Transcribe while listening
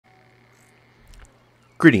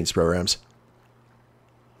Greetings, programs.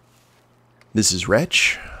 This is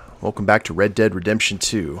Wretch. Welcome back to Red Dead Redemption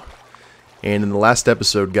 2. And in the last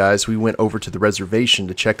episode, guys, we went over to the reservation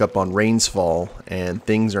to check up on Rainfall, and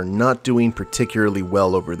things are not doing particularly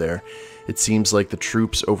well over there. It seems like the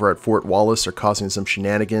troops over at Fort Wallace are causing some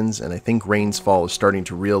shenanigans, and I think Rainfall is starting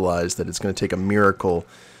to realize that it's going to take a miracle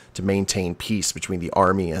to maintain peace between the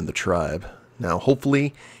army and the tribe. Now,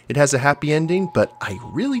 hopefully, it has a happy ending, but I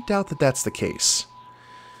really doubt that that's the case.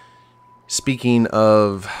 Speaking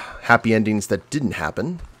of happy endings that didn't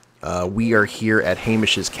happen, we are here at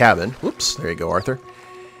Hamish's cabin. Whoops, there you go, Arthur.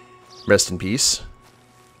 Rest in peace.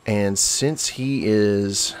 And since he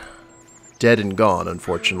is dead and gone,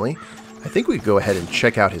 unfortunately, I think we could go ahead and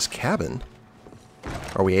check out his cabin.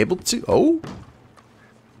 Are we able to? Oh!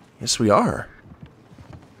 Yes, we are.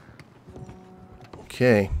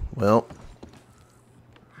 Okay, well,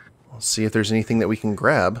 let's see if there's anything that we can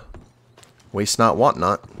grab. Waste not, want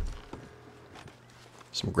not.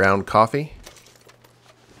 Some ground coffee.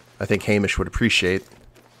 I think Hamish would appreciate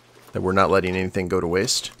that we're not letting anything go to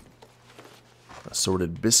waste.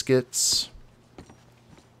 Assorted biscuits.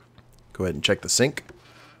 Go ahead and check the sink.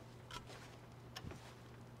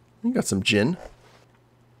 We got some gin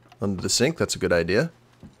under the sink. That's a good idea.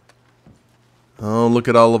 Oh, look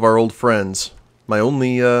at all of our old friends. My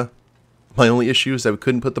only issue is that we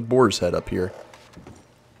couldn't put the boar's head up here.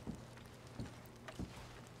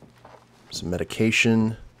 Some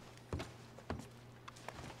medication.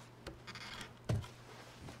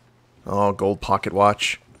 Oh, gold pocket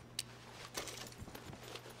watch.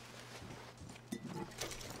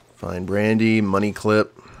 Fine brandy, money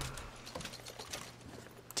clip.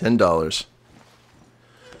 $10.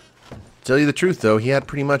 Tell you the truth, though, he had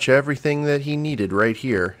pretty much everything that he needed right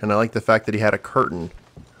here. And I like the fact that he had a curtain,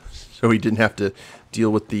 so he didn't have to deal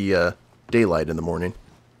with the daylight in the morning.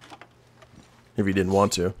 If he didn't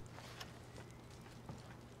want to.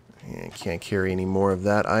 And can't carry any more of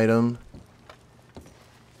that item.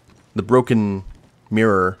 The broken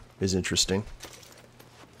mirror is interesting.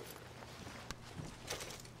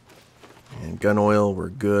 And gun oil we're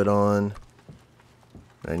good on.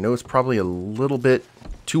 I know it's probably a little bit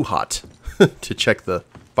too hot to check the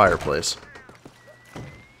fireplace.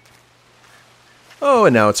 Oh,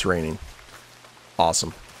 and now it's raining.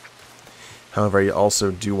 Awesome. However, I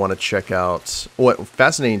also do want to check out... What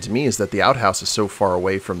fascinating to me is that the outhouse is so far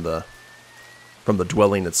away from the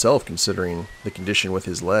dwelling itself, considering the condition with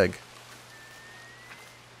his leg.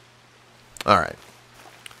 Alright.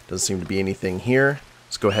 Doesn't seem to be anything here.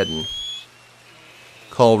 Let's go ahead and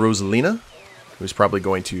call Rosalina, who's probably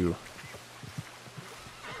going to...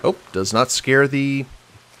 Oh, does not scare the...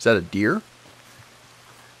 Is that a deer?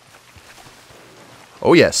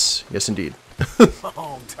 Oh, yes. Yes, indeed.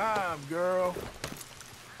 Long time, girl.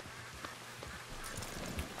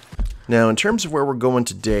 Now, in terms of where we're going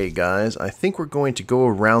today, guys, I think we're going to go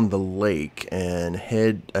around the lake and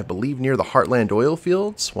head, I believe, near the Heartland oil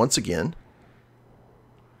fields, once again.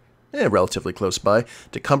 Relatively close by,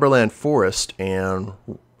 to Cumberland Forest and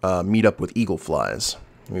meet up with eagle flies.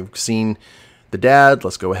 We've seen the dad.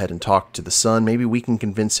 Let's go ahead and talk to the son. Maybe we can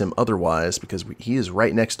convince him otherwise, because he is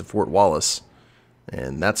right next to Fort Wallace.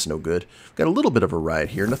 And that's no good. We've got a little bit of a ride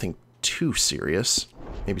here. Nothing too serious.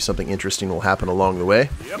 Maybe something interesting will happen along the way.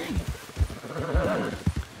 Yep.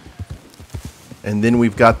 And then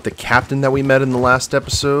we've got the captain that we met in the last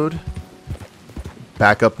episode.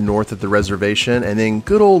 Back up north at the reservation. And then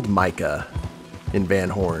good old Micah in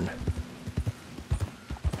Van Horn.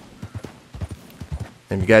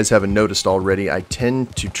 And if you guys haven't noticed already, I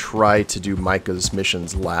tend to try to do Micah's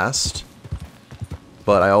missions last.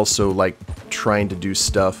 But I also like trying to do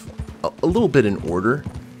stuff a little bit in order.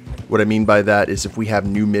 What I mean by that is if we have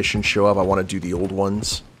new missions show up, I want to do the old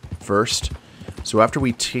ones first. So after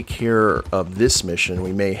we take care of this mission,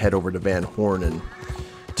 we may head over to Van Horn and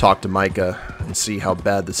talk to Micah and see how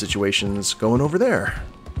bad the situation's going over there.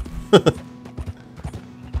 A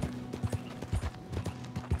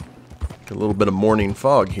little bit of morning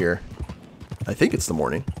fog here. I think it's the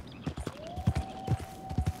morning.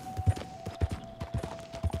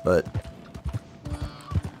 But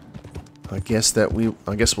I guess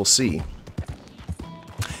we'll see.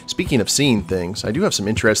 Speaking of seeing things, I do have some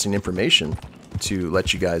interesting information to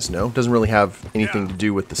let you guys know. Doesn't really have anything to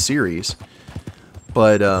do with the series,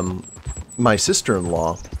 but my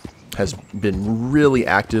sister-in-law has been really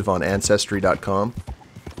active on Ancestry.com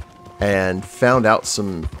and found out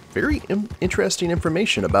some very interesting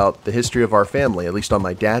information about the history of our family, at least on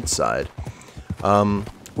my dad's side.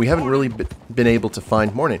 We haven't really been able to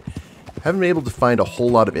find... Haven't been able to find a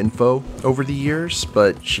whole lot of info over the years,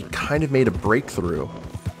 but she kind of made a breakthrough.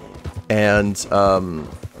 And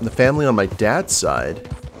the family on my dad's side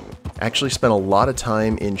actually spent a lot of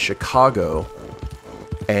time in Chicago,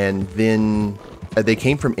 and then they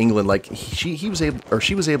came from England. Like she was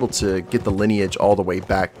able to get the lineage all the way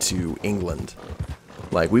back to England.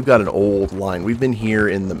 Like, we've got an old line. We've been here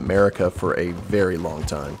in America for a very long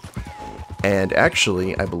time. And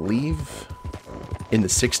actually, I believe in the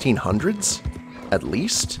 1600s, at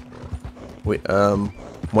least,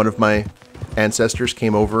 one of my ancestors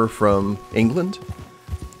came over from England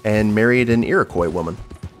and married an Iroquois woman,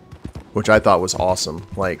 which I thought was awesome.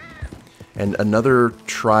 Like, and another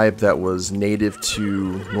tribe that was native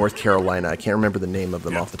to North Carolina. I can't remember the name of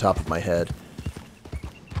them off the top of my head.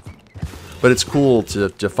 But it's cool to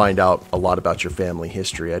find out a lot about your family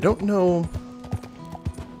history. I don't know,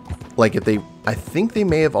 like, if they... I think they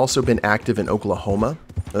may have also been active in Oklahoma.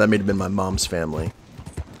 That may have been my mom's family.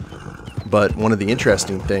 But one of the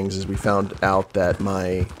interesting things is we found out that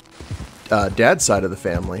my dad's side of the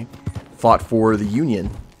family fought for the Union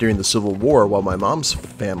during the Civil War, while my mom's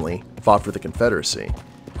family fought for the Confederacy.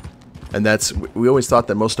 And that's... we always thought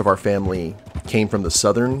that most of our family came from the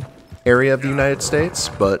southern area of the United States,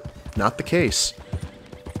 but... not the case.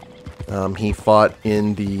 He fought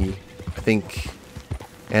in the... I think...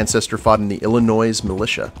 ancestor fought in the Illinois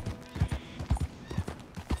militia.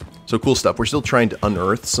 So cool stuff. We're still trying to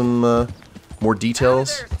unearth some more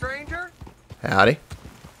details. Howdy there, stranger. Howdy.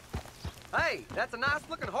 Hey, that's a nice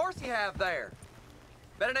looking horse you have there.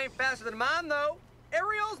 Bet it ain't faster than mine, though.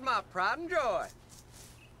 Ariel's my pride and joy.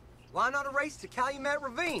 Why not a race to Calumet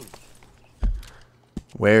Ravine?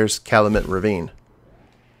 Where's Calumet Ravine?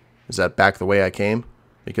 Is that back the way I came?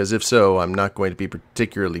 Because if so, I'm not going to be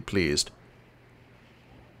particularly pleased.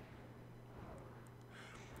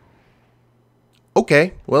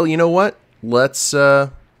 Okay, well, you know what? Let's,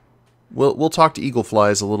 we'll talk to Eagle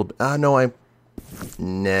Flies a little bit.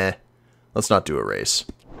 Nah. Let's not do a race.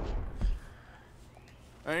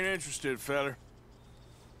 I ain't interested, feller.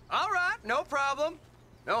 All right, no problem.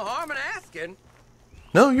 No harm in asking.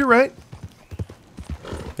 No, you're right.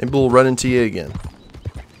 Maybe we'll run into you again.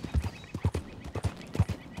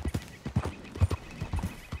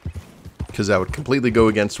 Because that would completely go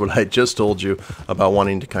against what I just told you about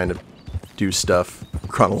wanting to kind of do stuff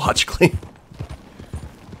chronologically.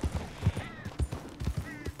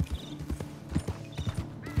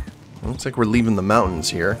 Looks like we're leaving the mountains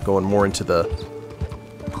here, going more into the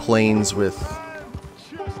plains with...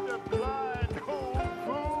 Just a blind old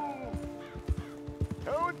fool.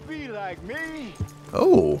 Don't be like me.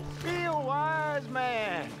 Oh, Be a wise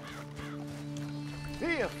man.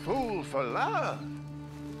 Be a fool for love.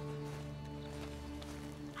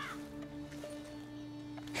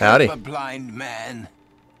 howdy. Help a blind man.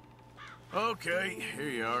 Okay, here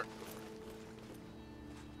you are.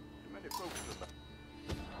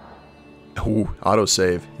 Ooh,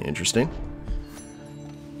 autosave. Interesting.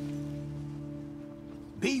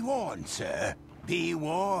 Be warned, sir. Be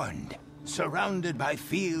warned. Surrounded by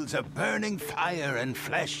fields of burning fire and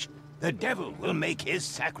flesh, the devil will make his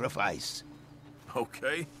sacrifice.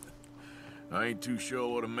 Okay. I ain't too sure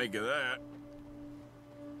what to make of that.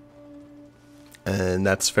 And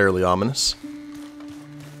that's fairly ominous.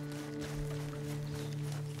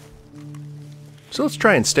 So let's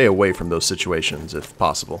try and stay away from those situations if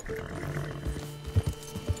possible.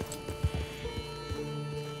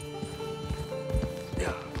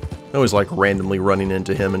 I always like randomly running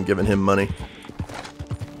into him and giving him money.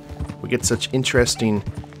 We get such interesting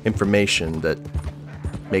information that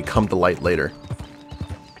may come to light later.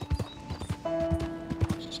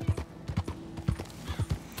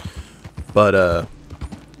 But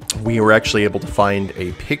we were actually able to find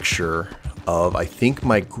a picture of, I think,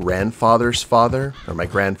 my grandfather's father, or my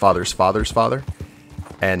grandfather's father's father,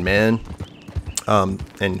 and man,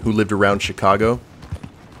 and who lived around Chicago.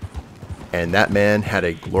 And that man had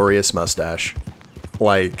a glorious mustache.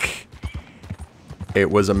 Like, it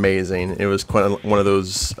was amazing. It was quite one of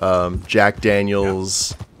those Jack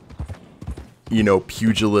Daniels, you know,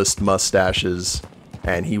 pugilist mustaches.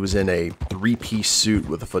 And he was in a three-piece suit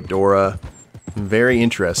with a fedora. Very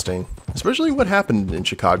interesting. Especially what happened in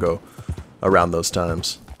Chicago around those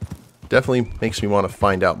times. Definitely makes me want to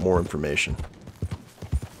find out more information.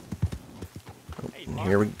 Oh,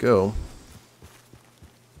 here we go.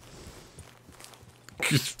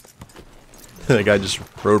 That guy just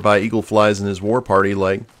rode by Eagle Flies in his war party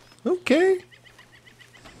like, okay.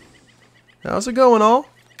 How's it going, all?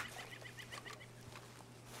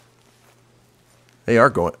 They are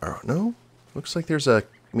going... Oh, no? Looks like there's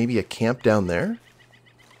maybe a camp down there.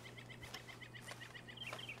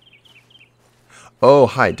 Oh,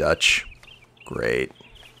 hi, Dutch. Great.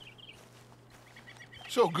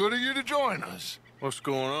 So good of you to join us. What's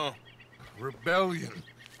going on? Rebellion.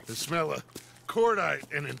 The smell of cordite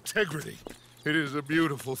and integrity. It is a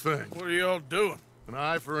beautiful thing. What are y'all doing? An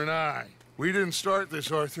eye for an eye. We didn't start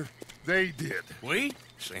this, Arthur. They did. We?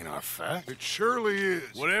 This ain't our fight. It surely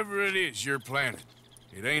is. Whatever it is you're planning,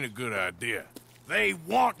 it ain't a good idea. They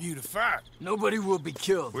want you to fight. Nobody will be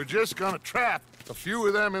killed. We're just gonna trap a few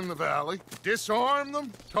of them in the valley, disarm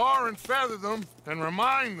them, tar and feather them, and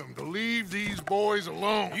remind them to leave these boys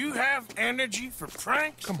alone. You have energy for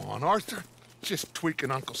pranks? Come on, Arthur. Just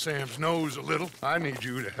tweaking Uncle Sam's nose a little. I need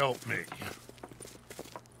you to help me.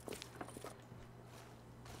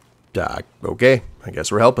 Okay, I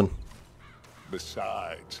guess we're helping.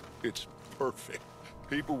 Besides, it's perfect.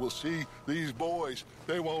 People will see these boys.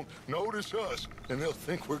 They won't notice us, and they'll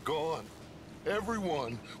think we're gone.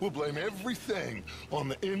 Everyone will blame everything on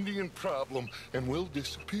the Indian problem, and we'll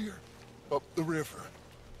disappear up the river.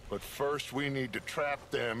 But first, we need to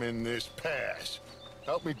trap them in this pass.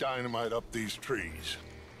 Help me dynamite up these trees.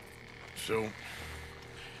 So,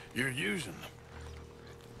 you're using them?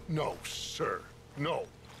 No, sir. No.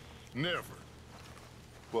 Never.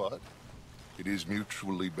 But it is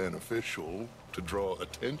mutually beneficial to draw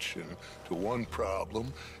attention to one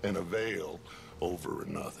problem and avail over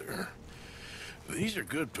another. These are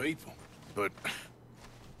good people, but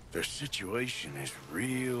their situation is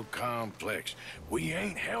real complex. We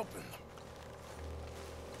ain't helping them.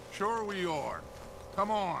 Sure we are.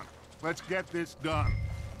 Come on, let's get this done.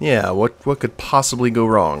 Yeah, what could possibly go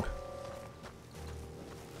wrong?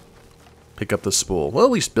 Pick up the spool. Well,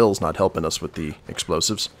 at least Bill's not helping us with the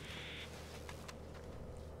explosives.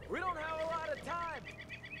 We don't have a lot of time.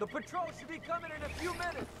 The patrol should be coming in a few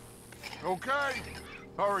minutes. Okay.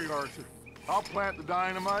 Hurry, Arthur. I'll plant the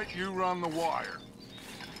dynamite, you run the wire.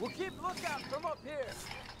 We'll keep lookout from up here.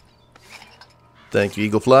 Thank you,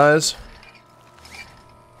 Eagle Flies.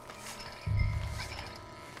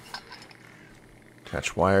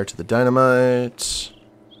 Attach wire to the dynamite.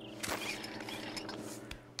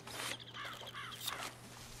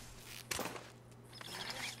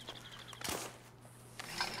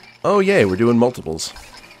 Oh yay, we're doing multiples.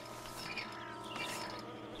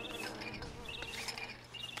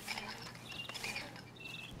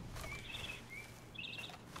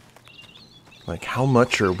 Like, how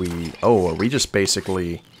much are we... Oh, are we just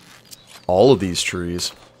basically all of these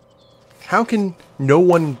trees? How can no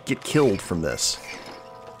one get killed from this?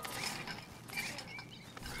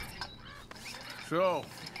 So,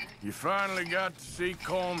 you finally got to see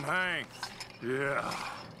Colm hang. Yeah.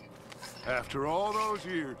 After all those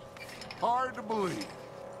years. Hard to believe.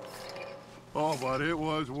 Oh, but it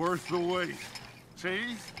was worth the wait.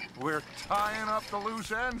 See? We're tying up the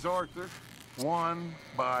loose ends, Arthur. One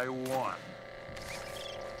by one.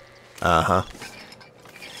 Uh-huh.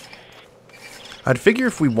 I'd figure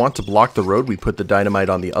if we want to block the road, we put the dynamite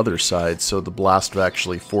on the other side, so the blast would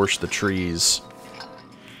actually force the trees.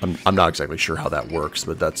 I'm not exactly sure how that works,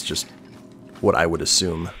 but that's just what I would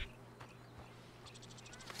assume.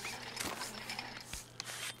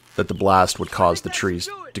 That the blast would cause the trees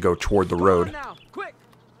to go toward the road. Now, quick,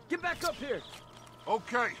 get back up here.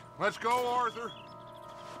 Okay, let's go, Arthur.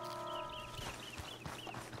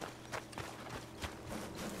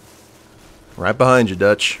 Right behind you,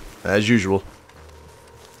 Dutch, as usual.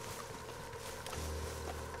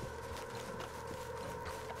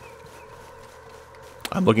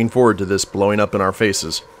 I'm looking forward to this blowing up in our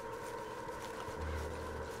faces.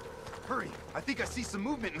 Hurry, I think I see some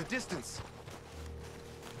movement in the distance.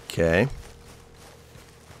 Okay.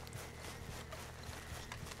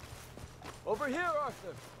 Over here,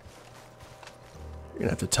 Arthur. You're gonna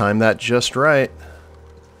have to time that just right.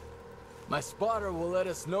 My spotter will let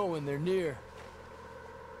us know when they're near.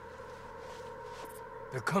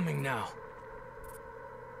 They're coming now.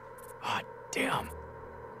 Ah, damn.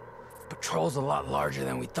 Patrol's a lot larger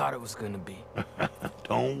than we thought it was gonna be.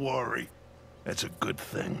 Don't worry. That's a good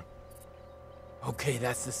thing. Okay,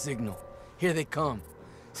 that's the signal. Here they come.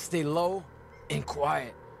 Stay low and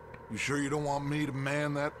quiet. You sure you don't want me to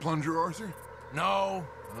man that plunger, Arthur? No,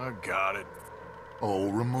 I got it. Oh,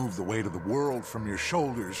 remove the weight of the world from your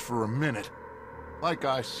shoulders for a minute. Like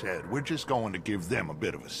I said, we're just going to give them a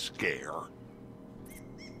bit of a scare.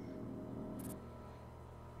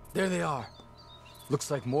 There they are.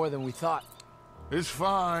 Looks like more than we thought. It's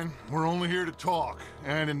fine. We're only here to talk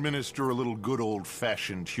and administer a little good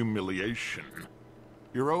old-fashioned humiliation.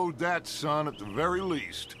 You're owed that, son, at the very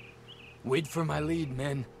least. Wait for my lead,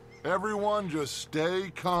 men. Everyone just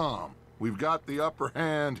stay calm. We've got the upper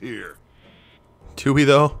hand here. Do we,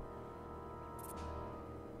 though?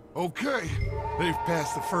 Okay, they've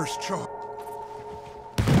passed the first charge.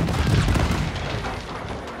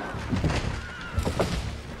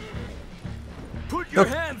 Your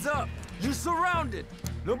hands up! You're surrounded!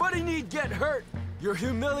 Nobody need get hurt! Your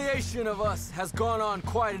humiliation of us has gone on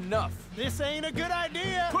quite enough. This ain't a good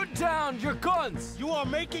idea! Put down your guns! You are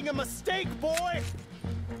making a mistake, boy!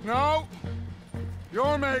 No,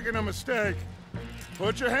 you're making a mistake.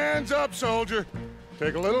 Put your hands up, soldier.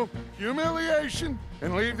 Take a little humiliation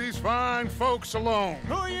and leave these fine folks alone.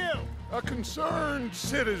 Who are you? A concerned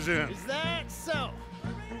citizen. Is that so?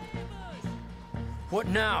 What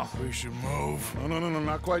now? We should move. No,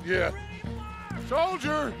 not quite yet.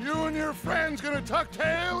 Soldier, you and your friends gonna tuck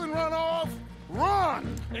tail and run off?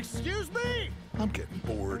 Run! Excuse me? I'm getting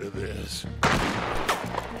bored of this.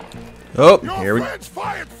 Oh, Your here we... friends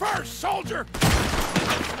fired first, soldier!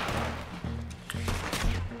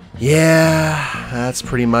 Yeah, that's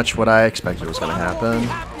pretty much what I expected was going to happen.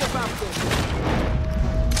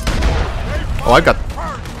 Oh,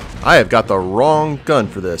 I have got the wrong gun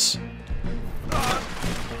for this.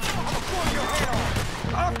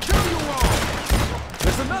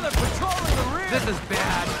 This is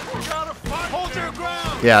bad. Hold your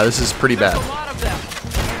ground! Yeah, this is pretty bad. A lot of them.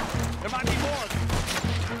 There might be more.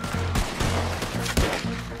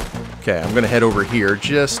 Okay, I'm going to head over here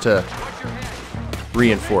just to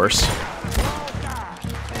reinforce.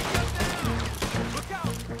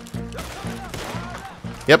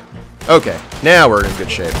 Yep. Okay, now we're in good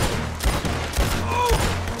shape.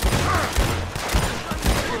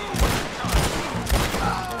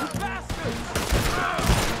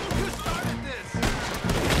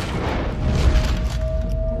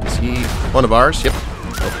 Is he one of ours? Yep.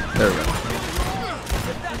 Oh, there we go.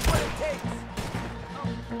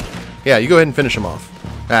 Yeah, you go ahead and finish him off.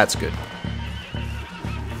 That's good.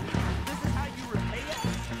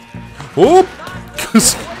 Whoop!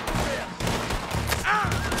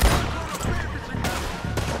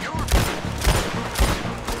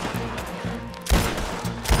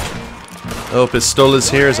 Oh,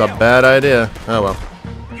 Pistolas here is a bad idea. Oh well.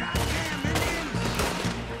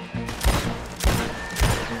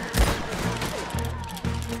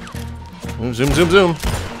 Zoom, zoom, zoom.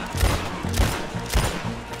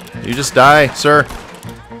 You just die, sir.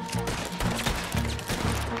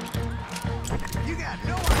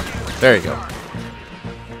 There you go.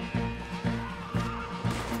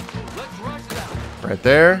 Right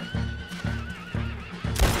there.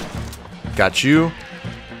 Got you.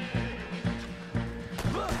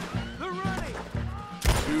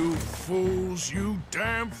 You fools, you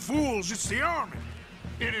damn fools. It's the army.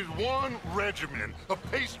 It is one regiment of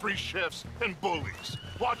pastry chefs and bullies.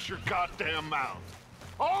 Watch your goddamn mouth.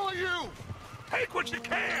 All of you, take what you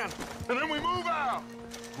can, and then we move out.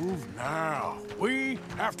 Move now. We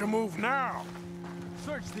have to move now.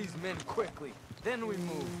 Search these men quickly, then we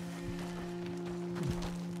move.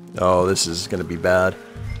 Oh, this is gonna be bad.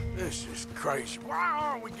 This is crazy. Why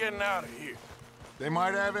aren't we getting out of here? They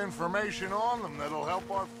might have information on them that'll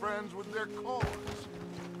help our friends with their cause.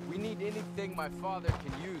 We need anything my father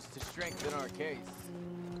can use to strengthen our case.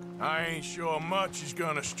 I ain't sure much is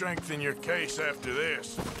gonna strengthen your case after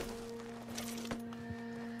this.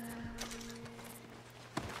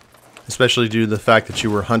 Especially due to the fact that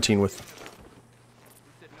you were hunting with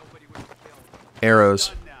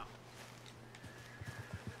arrows.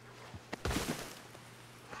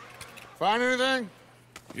 Find anything?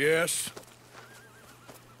 Yes.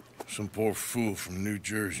 Some poor fool from New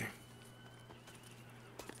Jersey.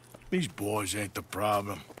 These boys ain't the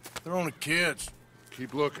problem. They're only kids.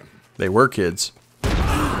 Keep looking. They were kids.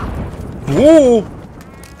 Whoa!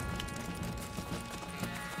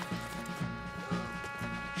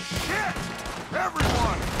 Shit!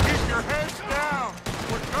 Everyone, keep your heads down.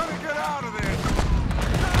 We're gonna get out of this.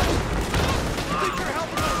 Think you're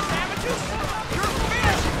helping us savages? You're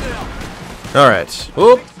finishing them! Alright.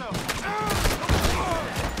 Whoop!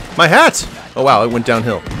 My hat! Oh wow, it went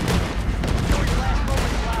downhill.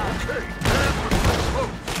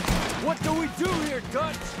 What do we do here,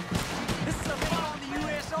 Dutch? This is a fight on the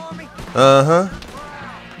U.S. Army? Uh-huh.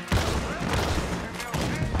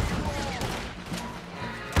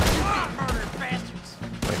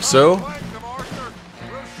 Like so.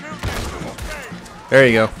 There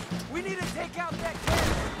you go. We need to take out that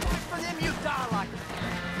cannon. For them, you die like it.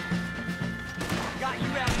 Got you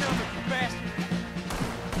outnumbered, you bastard.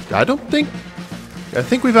 I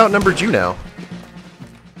think we've outnumbered you now.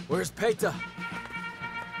 Where's Peta?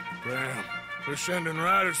 Damn. They're sending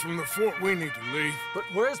riders from the fort. We need to leave. But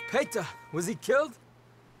where's Peta? Was he killed?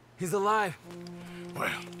 He's alive.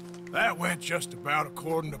 Well, that went just about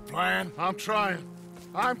according to plan. I'm trying,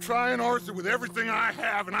 Arthur, with everything I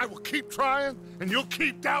have, and I will keep trying, and you'll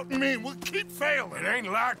keep doubting me, and we'll keep failing. It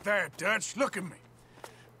ain't like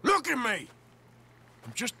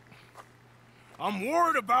I'm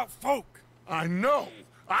worried about folk. I know.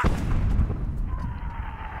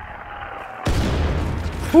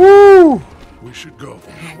 Woo! We should go.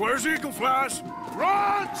 Where's Eagle Flies?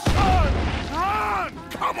 Run, son! Run!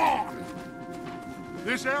 Come on!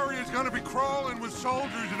 This area's gonna be crawling with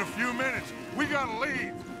soldiers in a few minutes. We gotta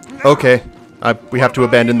leave. Now. Okay. We have to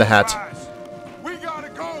abandon the hat. We gotta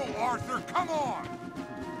go, Arthur. Come on.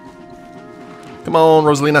 Come on,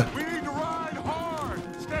 Rosalina. We need to ride hard.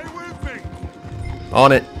 Stay with me.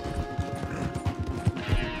 On it.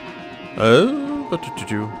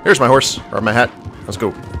 Here's my horse. Or my hat. Let's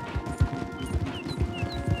go.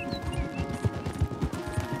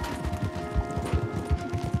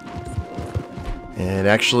 And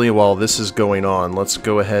actually, while this is going on, let's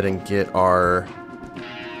go ahead and get our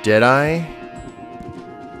Deadeye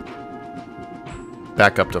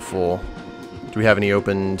back up to full. Do we have any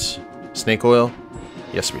opened snake oil?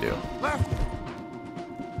 Yes, we do.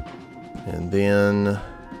 And then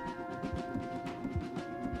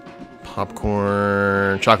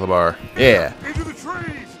popcorn, chocolate bar. Yeah. Into the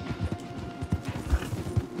trees.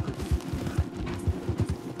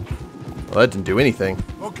 Well, that didn't do anything.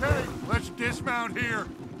 Okay, let's dismount here.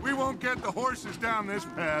 We won't get the horses down this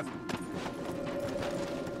path.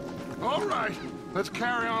 All right, let's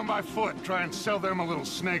carry on by foot. Try and sell them a little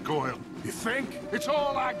snake oil. You think? It's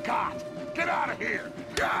all I got. Get out of here.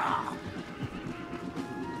 Gah!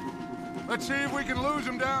 Let's see if we can lose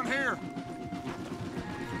them down here.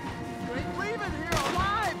 You ain't leaving here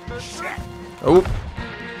alive, mister. Shit! Oh.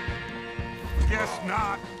 Guess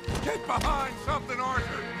not. Get behind something,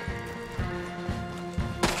 Arthur.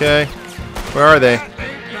 Okay. Where are they? That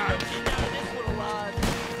ain't nice.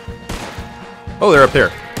 Oh, they're up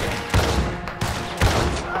here.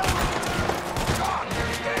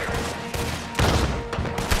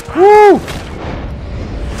 Woo!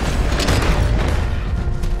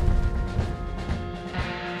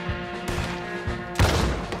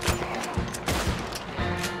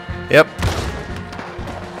 Yep.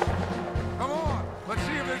 Come on. Let's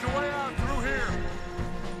see if there's a way out through here.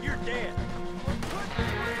 You're dead.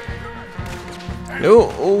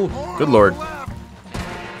 Oh, oh, good lord.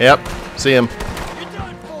 Yep. See him. You're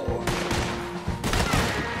done for.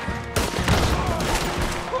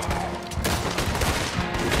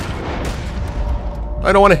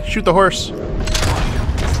 I don't want to shoot the horse. Right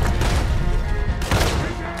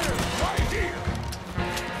here.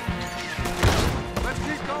 Let's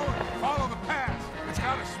keep going. Follow the path. It's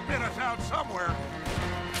got to spit us out somewhere.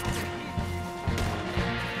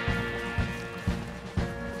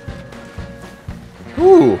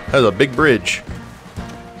 Ooh, that's a big bridge.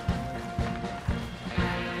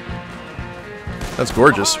 That's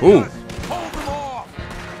gorgeous. Ooh. Hold them off.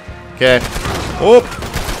 Okay. Oh.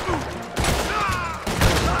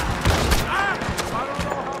 I don't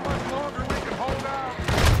know how much longer we can hold out.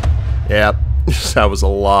 Yeah, that was a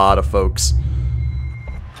lot of folks.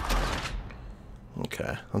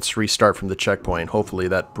 Okay, let's restart from the checkpoint. Hopefully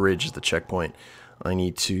that bridge is the checkpoint. I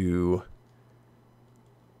need to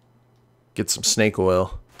get some snake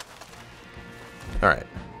oil. Alright.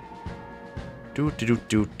 Do.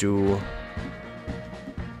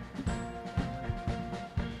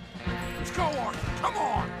 Let's go, Arthur. Come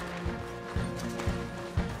on.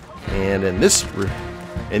 And in this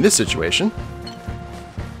situation,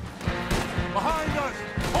 Behind us.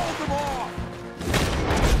 Hold them off.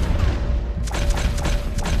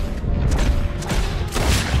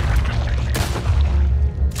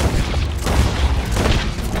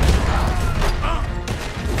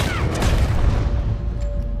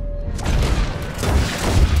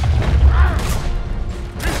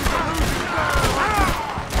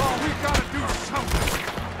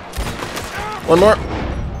 one more.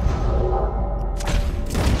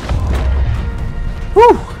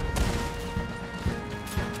 Whew.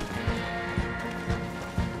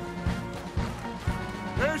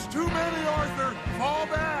 There's too many, Arthur. Fall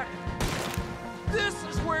back. This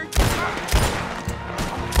is where you...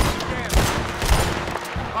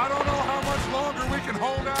 I don't know how much longer we can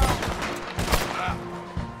hold out.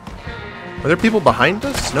 Are there people behind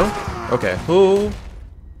us? No? Okay. Oh.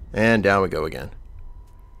 And down we go again.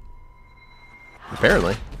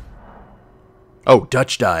 Apparently. Oh,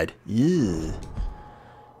 Dutch died. Yeah.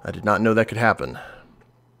 I did not know that could happen.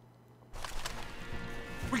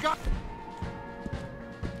 We got...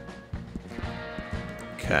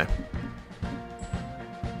 Okay.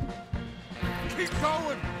 Keep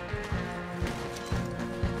going.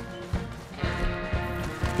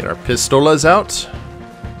 Get our pistolas out.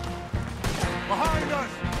 Behind us.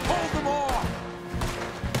 Hold them off.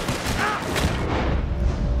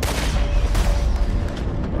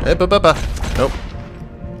 Nope.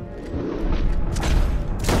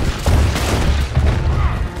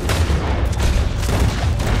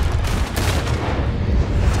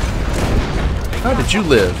 How did you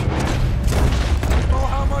live? Oh,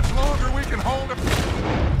 how much longer we can hold it?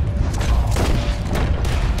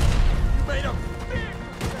 You made a big...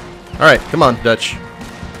 Alright, come on, Dutch.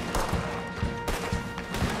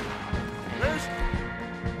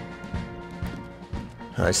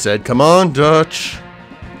 I said, come on, Dutch.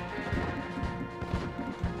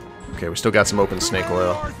 Okay, we still got some open snake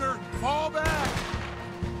oil. Arthur, fall back.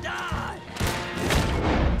 Die!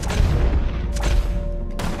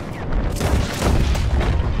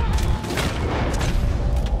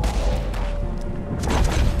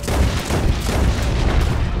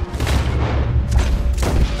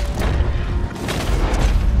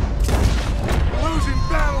 Losing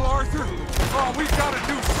battle, Arthur. Oh, we gotta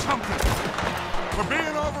do something. We're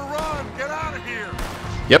being overrun. Get out of here.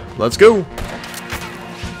 Yep, let's go.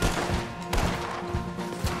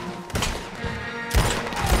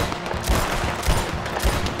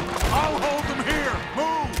 I'll hold them here.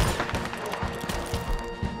 Move.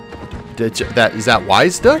 Is that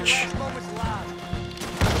wise, Dutch?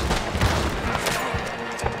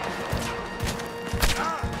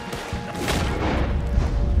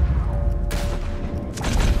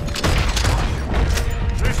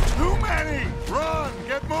 There's too many. Run.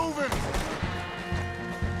 Get moving.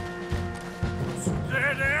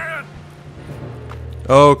 Dead end.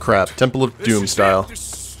 Oh crap, Temple of Doom style.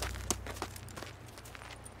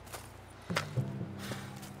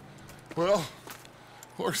 Well,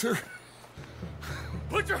 Arthur.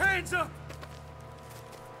 Put your hands up!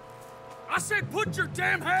 I said put your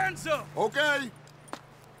damn hands up! Okay.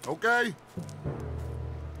 Okay.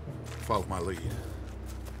 Follow my lead.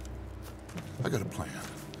 I got a plan.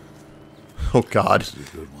 Oh god. This is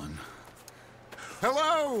a good one.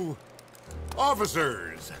 Hello,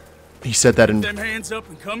 officers. He said that Them hands up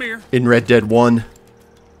and come here. in Red Dead 1.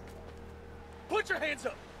 Put your hands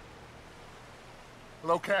up!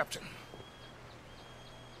 Hello, Captain.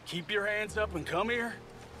 Keep your hands up and come here.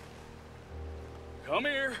 Come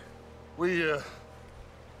here.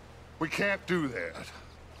 We can't do that.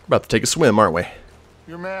 We're about to take a swim, aren't we?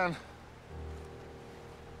 Your man.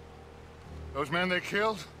 Those men they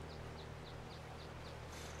killed.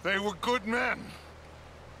 They were good men.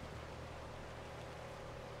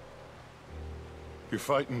 You're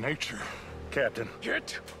fighting nature, Captain.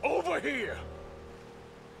 Get over here!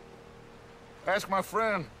 Ask my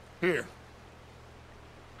friend here.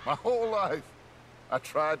 My whole life, I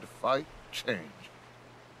tried to fight change.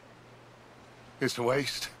 It's a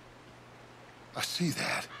waste. I see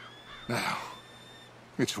that now.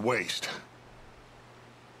 It's a waste.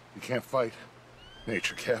 You can't fight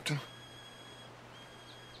nature, Captain.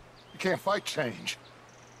 You can't fight change.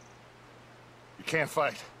 You can't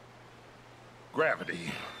fight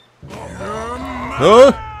gravity.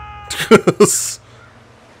 Huh?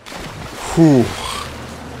 Whew.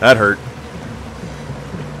 That hurt.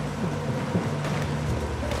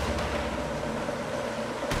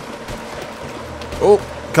 Oh,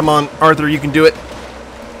 come on, Arthur, you can do it.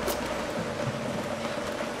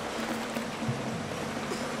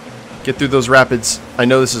 Get through those rapids. I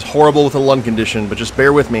know this is horrible with a lung condition, but just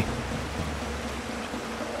bear with me.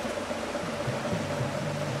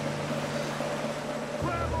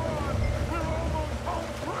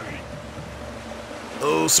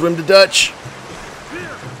 Oh, swim to Dutch.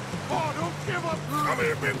 Here! Oh, don't give up! Come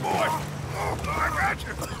here, big boy! Oh, I got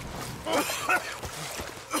you!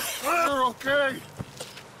 You're okay!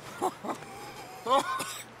 Oh,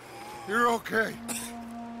 you're okay.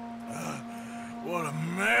 What a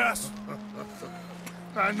mess!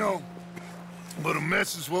 I know, but a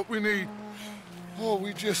mess is what we need. Oh,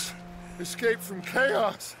 we just escaped from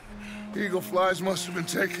chaos. Eagle flies must have been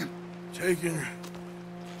taken. Taken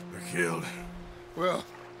or killed? Well,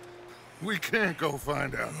 we can't go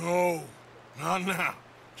find out. No, not now.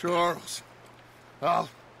 Charles,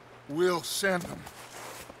 we'll send him.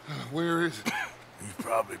 Where is he? He's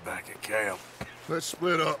probably back at camp. Let's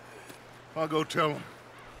split up. I'll go tell him.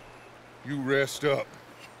 You rest up.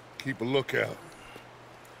 Keep a lookout.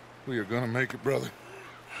 We are gonna make it, brother.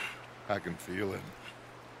 I can feel it.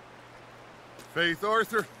 Faith,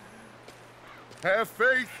 Arthur. Have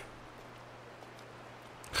faith.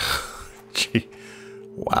 Gee.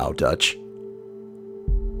 Wow, Dutch.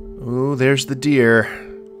 Oh, there's the deer.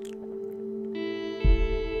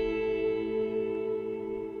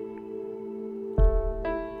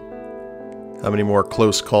 How many more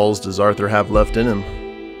close calls does Arthur have left in him?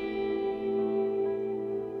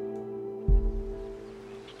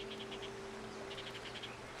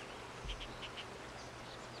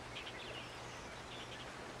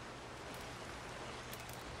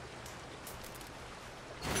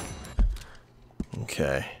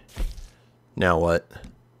 Okay. Now what?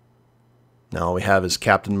 Now all we have is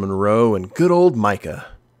Captain Monroe and good old Micah.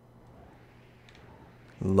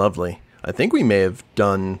 Lovely. I think we may have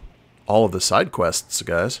done all of the side quests,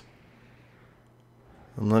 guys.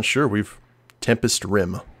 I'm not sure. We've Tempest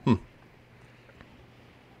Rim.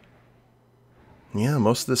 Yeah,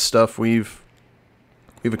 most of this stuff we've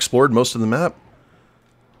explored most of the map.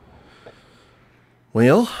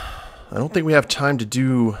 Well, I don't think we have time to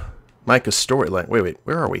do Micah's storyline. Wait,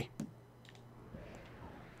 where are we?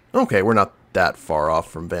 Okay, we're not that far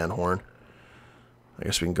off from Van Horn. I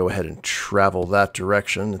guess we can go ahead and travel that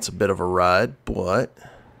direction. It's a bit of a ride, but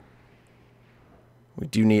we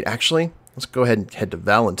do need... Actually, let's go ahead and head to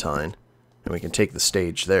Valentine, and we can take the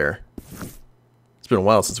stage there. It's been a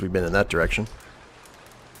while since we've been in that direction.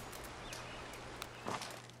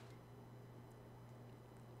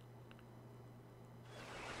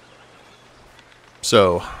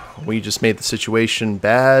 So, we just made the situation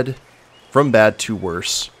bad, from bad to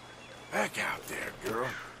worse. Back out there, girl.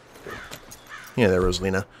 Yeah, there,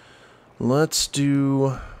 Rosalina. Let's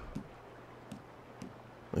do...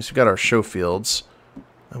 At least we got our show fields.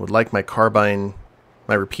 I would like my carbine,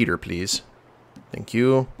 my repeater, please. Thank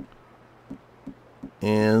you.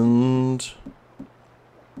 And...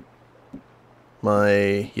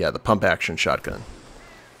 my... yeah, the pump action shotgun.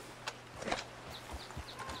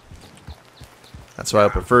 That's what I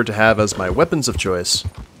prefer to have as my weapons of choice.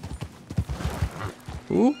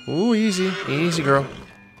 Ooh, easy. Easy, girl.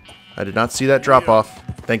 I did not see that drop off.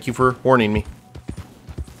 Thank you for warning me.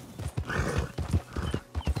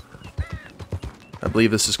 I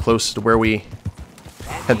believe this is close to where we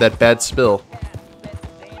had that bad spill.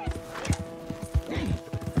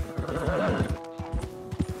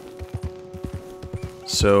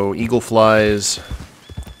 So, Eagle flies.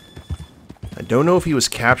 I don't know if he was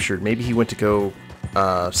captured. Maybe he went to go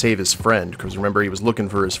save his friend, because remember he was looking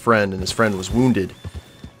for his friend and his friend was wounded.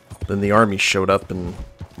 Then the army showed up and,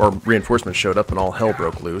 or reinforcements showed up and all hell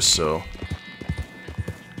broke loose, so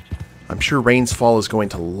I'm sure Rainsfall is going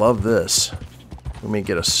to love this. We may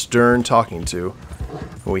get a stern talking to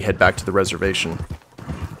when we head back to the reservation.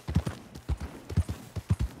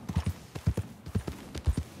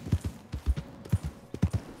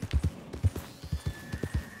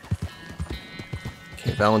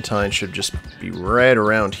 Okay, Valentine should just be right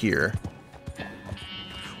around here.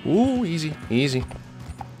 Ooh, easy, easy.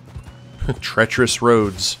 Treacherous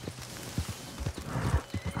roads.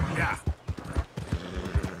 Yeah.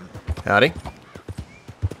 Howdy.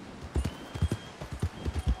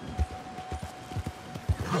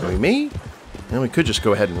 We may, and we could just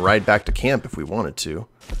go ahead and ride back to camp if we wanted to.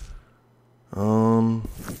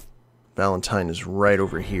 Valentine is right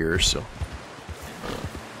over here, so.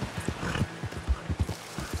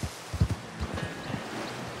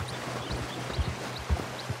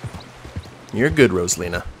 You're good,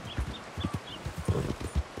 Rosalina.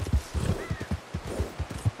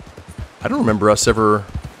 I don't remember us ever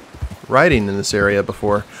riding in this area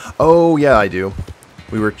before. Oh, yeah, I do.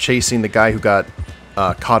 We were chasing the guy who got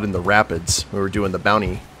caught in the rapids. We were doing the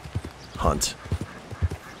bounty hunt.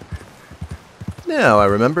 Now I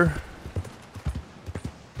remember.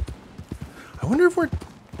 I wonder if we're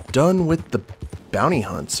done with the bounty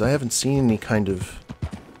hunts. I haven't seen any kind of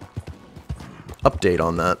update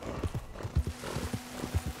on that.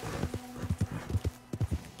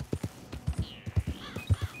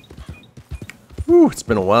 Whew, it's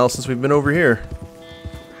been a while since we've been over here.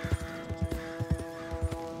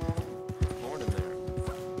 Morning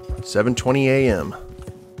there. 7:20 a.m.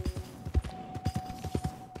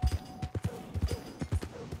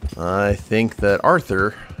 I think that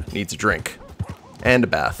Arthur needs a drink. And a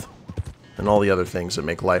bath. And all the other things that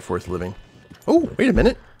make life worth living. Oh, wait a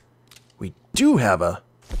minute. We do have a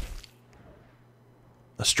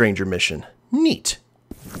stranger mission. Neat.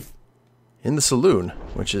 In the saloon,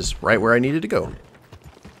 which is right where I needed to go.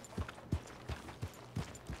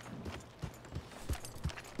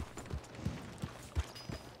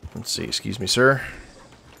 Let's see, excuse me, sir.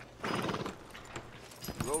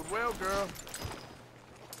 Rode well, girl.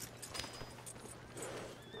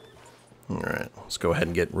 Alright, let's go ahead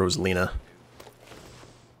and get Rosalina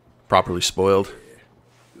properly spoiled.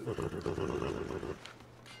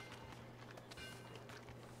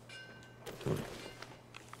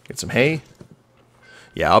 Get some hay.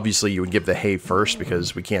 Yeah, obviously you would give the hay first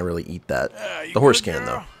because we can't really eat that. The horse can,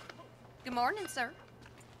 though. Good morning, sir.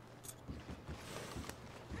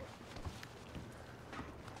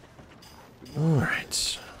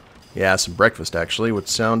 Alright. Yeah, some breakfast actually would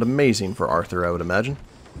sound amazing for Arthur, I would imagine.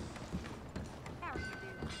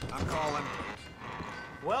 I'm calling.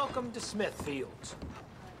 Welcome to Smithfields.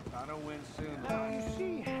 I don't win soon. Now, you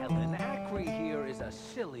see, Helen, act Jeffrey here is a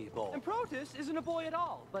silly boy. And Protus isn't a boy at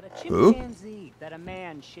all, but a Who? chimpanzee that a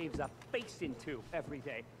man shaves a face into every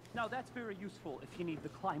day. Now that's very useful if you need to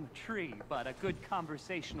climb a tree, but a good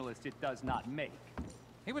conversationalist it does not make.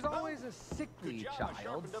 He was always a sickly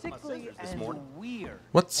child, sickly and weird.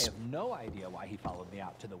 What's... I have no idea why he followed me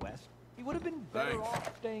out to the west. He would have been better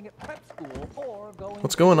off staying at prep school or going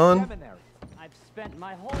What's going on? seminary. I've spent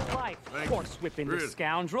my whole life horsewhipping this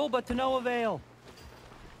scoundrel, but to no avail.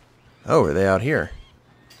 Oh, are they out here?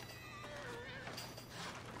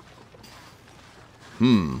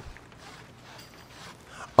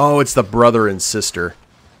 Oh, it's the brother and sister.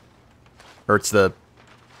 Or it's the...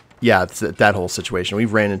 Yeah, it's that whole situation.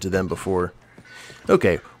 We've ran into them before.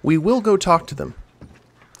 Okay, we will go talk to them.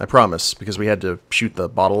 I promise, because we had to shoot the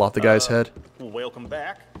bottle off the guy's head. Welcome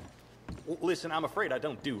back. Listen, I'm afraid I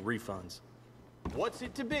don't do refunds. What's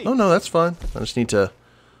it to be? Oh, no, that's fine. I just need to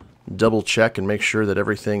double check and make sure that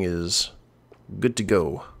everything is good to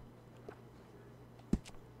go.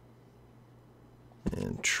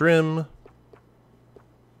 And trim.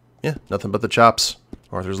 Yeah, nothing but the chops.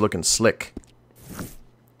 Arthur's looking slick.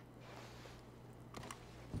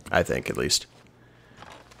 I think, at least.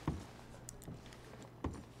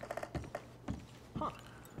 Huh.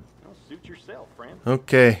 Well, suit yourself, friend.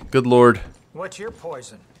 Okay, good lord. What's your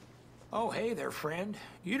poison? Oh, hey there, friend.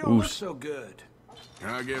 You don't look so good. Can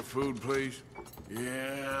I get food, please?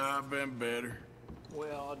 Yeah, I've been better.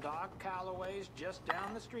 Well, Doc Calloway's just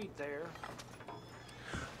down the street there.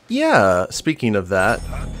 Yeah, speaking of that,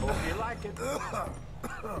 Hope you like it.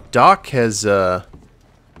 Doc has,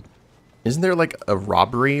 isn't there like a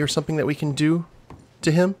robbery or something that we can do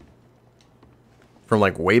to him? From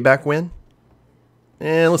like way back when?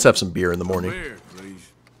 Let's have some beer in the morning. Beer,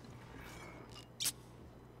 please.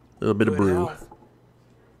 A little bit of brew.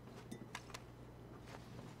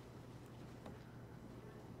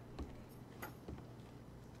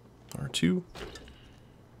 R2.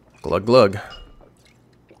 Glug glug.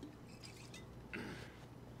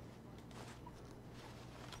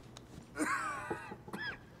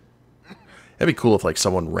 That'd be cool if like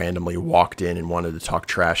someone randomly walked in and wanted to talk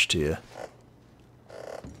trash to you.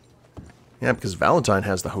 Yeah, because Valentine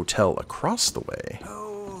has the hotel across the way.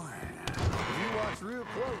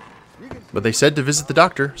 But they said to visit the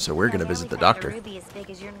doctor, so we're going to visit the doctor.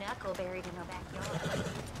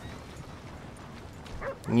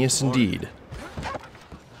 Yes, indeed.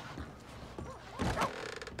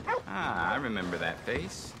 Ah, I remember that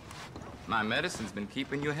face. My medicine's been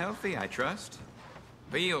keeping you healthy, I trust.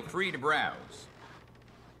 Feel free to browse.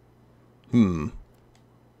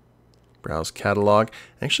 Browse catalog.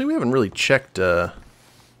 Actually, we haven't really checked the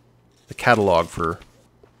catalog for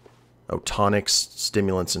tonics,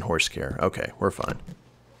 stimulants, and horse care. Okay, we're fine.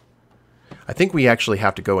 I think we actually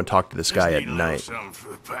have to go and talk to this guy at night. Something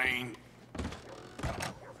for the pain.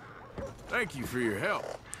 Thank you for your help.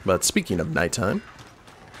 But speaking of nighttime,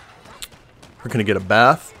 we're going to get a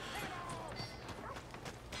bath.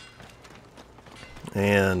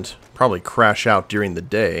 And probably crash out during the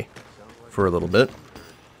day for a little bit.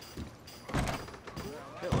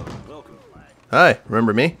 Hi,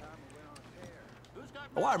 remember me?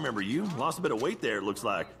 Oh, I remember you. Lost a bit of weight there, it looks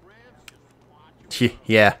like.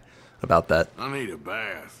 Yeah, about that. I need a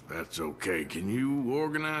bath. That's okay. Can you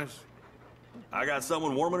organize? I got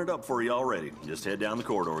someone warming it up for you already. Just head down the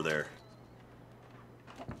corridor there.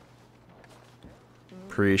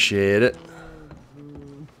 Appreciate it.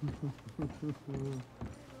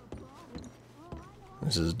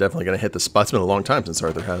 This is definitely going to hit the spot. It's been a long time since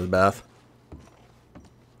Arthur had a bath.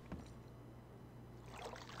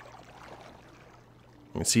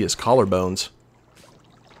 You can see his collarbones.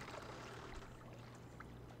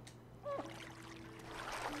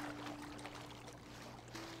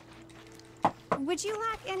 Would you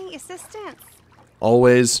like any assistance?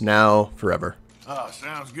 Always, now, forever. Oh,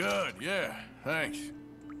 sounds good. Yeah, thanks.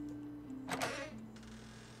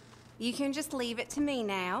 You can just leave it to me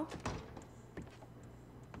now.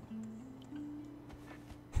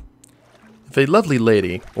 If a lovely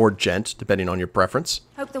lady, or gent, depending on your preference,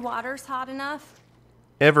 Hope the water's hot enough.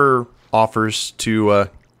 ever offers to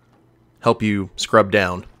help you scrub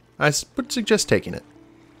down, I would suggest taking it.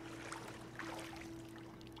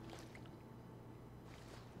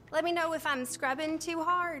 Let me know if I'm scrubbing too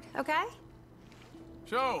hard, okay?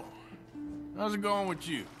 So, how's it going with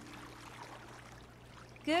you?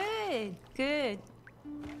 Good, good.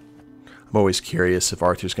 I'm always curious if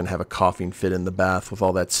Arthur's going to have a coughing fit in the bath with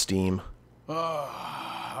all that steam.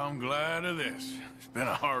 Oh, I'm glad of this. It's been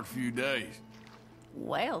a hard few days.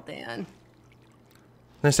 Well then.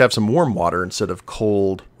 Nice to have some warm water instead of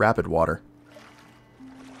cold, rapid water.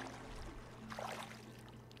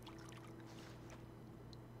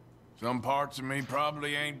 Some parts of me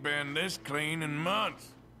probably ain't been this clean in months.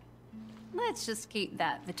 Let's just keep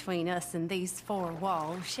that between us and these four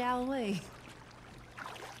walls, shall we?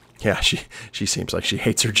 Yeah, she seems like she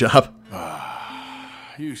hates her job.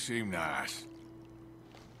 You seem nice.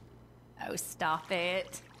 Oh, stop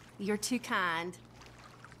it. You're too kind.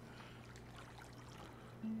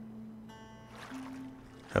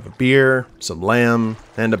 Have a beer, some lamb,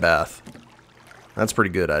 and a bath. That's pretty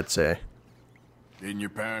good, I'd say. Didn't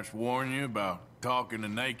your parents warn you about talking to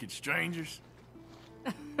naked strangers?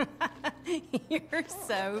 You're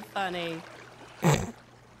so funny.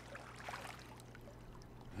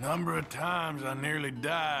 Number of times I nearly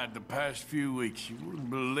died the past few weeks, you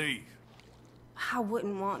wouldn't believe. I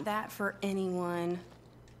wouldn't want that for anyone.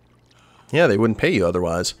 Yeah, they wouldn't pay you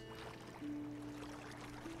otherwise.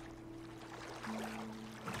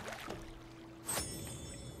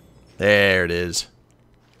 There it is.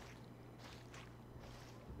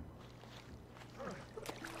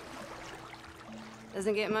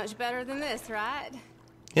 Doesn't get much better than this, right?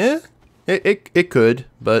 Yeah, it could,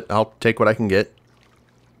 but I'll take what I can get.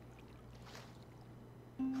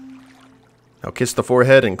 Now kiss the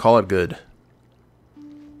forehead and call it good.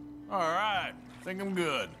 Alright, think I'm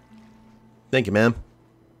good. Thank you, ma'am.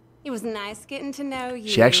 It was nice getting to know you.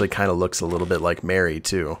 She actually kind of looks a little bit like Mary,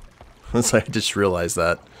 too. So I just realized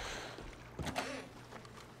that.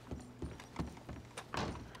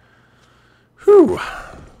 Whew.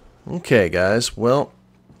 Okay, guys. Well,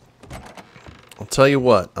 I'll tell you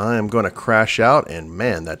what. I am going to crash out, and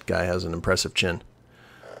man, that guy has an impressive chin.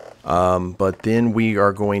 But then we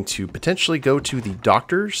are going to potentially go to the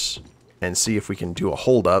doctor's and see if we can do a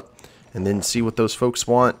hold-up, and then see what those folks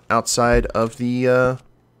want outside of the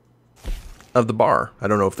bar. I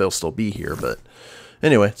don't know if they'll still be here, but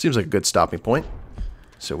anyway, it seems like a good stopping point.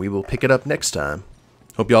 So we will pick it up next time.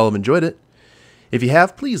 Hope you all have enjoyed it. If you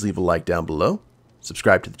have, please leave a like down below.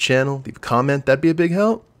 Subscribe to the channel, leave a comment, that'd be a big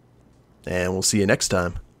help. And we'll see you next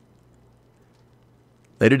time.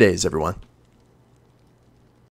 Later days, everyone.